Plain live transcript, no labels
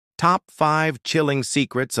Top 5 Chilling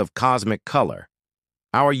Secrets of Cosmic Color.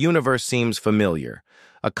 Our universe seems familiar,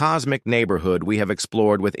 a cosmic neighborhood we have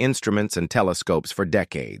explored with instruments and telescopes for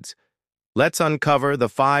decades. Let's uncover the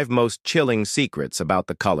 5 most chilling secrets about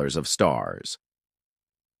the colors of stars.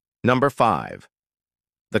 Number 5.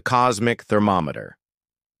 The Cosmic Thermometer.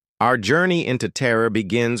 Our journey into terror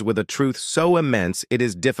begins with a truth so immense it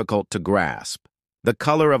is difficult to grasp. The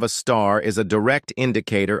color of a star is a direct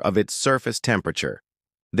indicator of its surface temperature.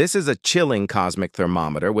 This is a chilling cosmic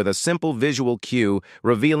thermometer with a simple visual cue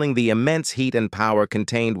revealing the immense heat and power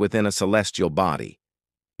contained within a celestial body.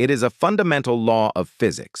 It is a fundamental law of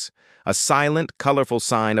physics, a silent, colorful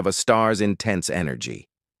sign of a star's intense energy.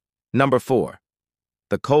 Number 4.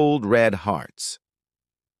 The Cold Red Hearts.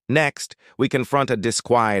 Next, we confront a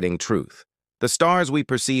disquieting truth. The stars we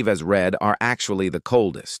perceive as red are actually the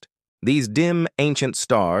coldest. These dim, ancient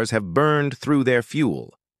stars have burned through their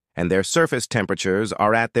fuel, and their surface temperatures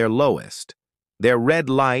are at their lowest. Their red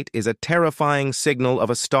light is a terrifying signal of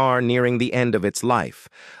a star nearing the end of its life,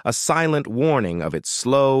 a silent warning of its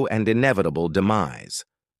slow and inevitable demise.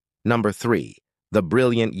 Number 3. The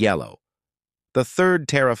Brilliant Yellow. The third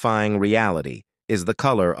terrifying reality is the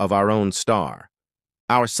color of our own star.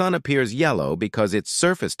 Our sun appears yellow because its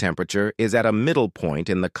surface temperature is at a middle point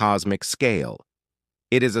in the cosmic scale.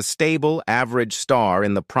 It is a stable, average star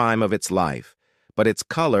in the prime of its life, but its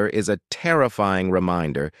color is a terrifying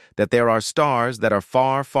reminder that there are stars that are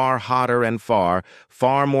far, far hotter and far,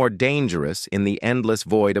 far more dangerous in the endless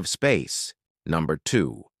void of space. Number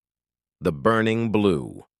 2. The Burning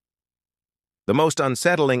Blue. The most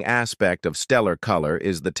unsettling aspect of stellar color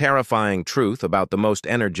is the terrifying truth about the most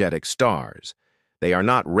energetic stars. They are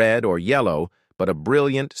not red or yellow, but a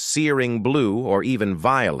brilliant, searing blue or even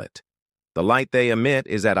violet. The light they emit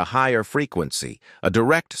is at a higher frequency, a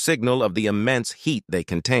direct signal of the immense heat they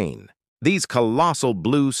contain. These colossal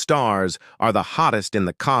blue stars are the hottest in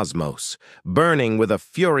the cosmos, burning with a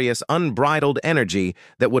furious, unbridled energy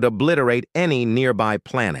that would obliterate any nearby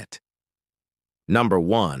planet. Number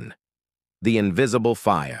 1. The Invisible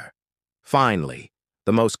Fire. Finally,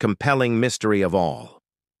 the most compelling mystery of all.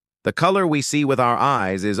 The color we see with our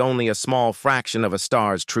eyes is only a small fraction of a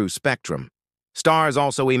star's true spectrum. Stars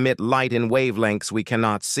also emit light in wavelengths we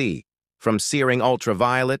cannot see, from searing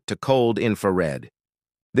ultraviolet to cold infrared.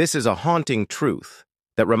 This is a haunting truth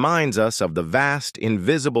that reminds us of the vast,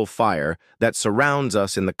 invisible fire that surrounds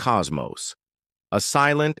us in the cosmos, a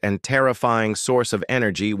silent and terrifying source of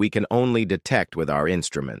energy we can only detect with our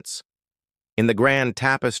instruments. In the grand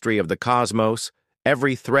tapestry of the cosmos,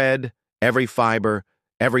 every thread, every fiber,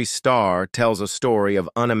 every star tells a story of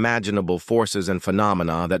unimaginable forces and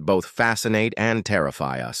phenomena that both fascinate and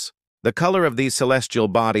terrify us. The color of these celestial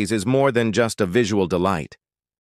bodies is more than just a visual delight.